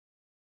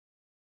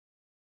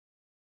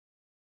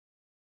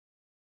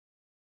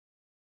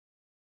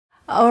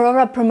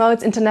Aurora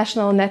promotes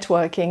international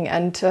networking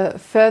and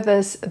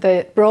furthers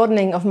the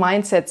broadening of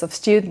mindsets of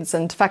students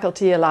and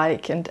faculty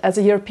alike. And as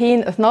a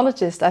European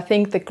ethnologist, I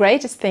think the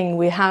greatest thing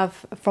we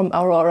have from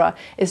Aurora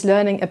is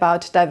learning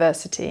about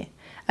diversity.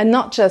 And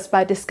not just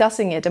by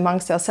discussing it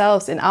amongst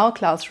ourselves in our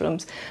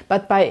classrooms,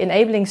 but by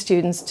enabling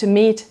students to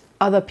meet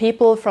other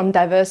people from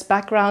diverse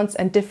backgrounds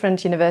and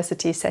different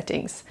university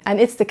settings. And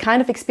it's the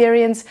kind of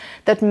experience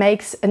that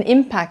makes an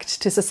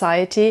impact to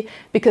society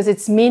because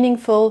it's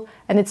meaningful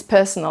and it's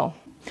personal.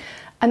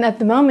 And at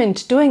the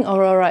moment, doing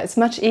Aurora is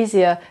much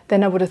easier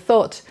than I would have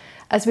thought.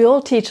 As we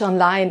all teach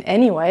online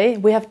anyway,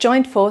 we have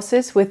joined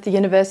forces with the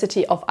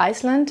University of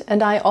Iceland,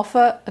 and I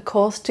offer a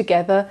course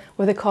together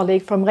with a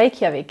colleague from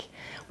Reykjavik.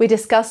 We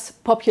discuss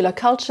popular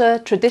culture,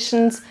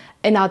 traditions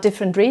in our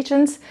different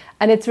regions,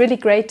 and it's really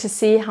great to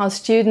see how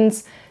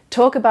students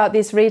talk about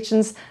these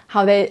regions,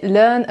 how they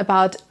learn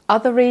about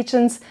other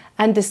regions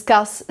and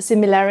discuss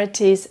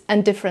similarities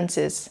and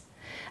differences.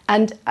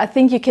 And I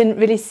think you can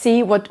really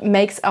see what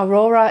makes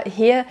Aurora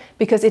here,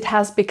 because it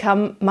has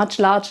become much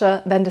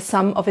larger than the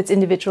sum of its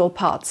individual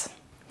parts.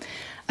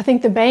 I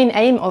think the main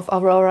aim of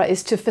Aurora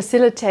is to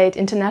facilitate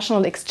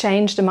international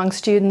exchange among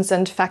students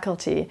and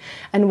faculty.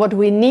 And what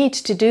we need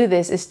to do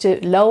this is to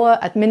lower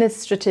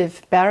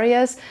administrative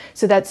barriers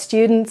so that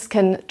students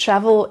can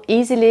travel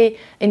easily,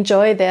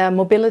 enjoy their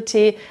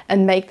mobility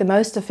and make the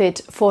most of it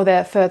for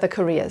their further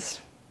careers.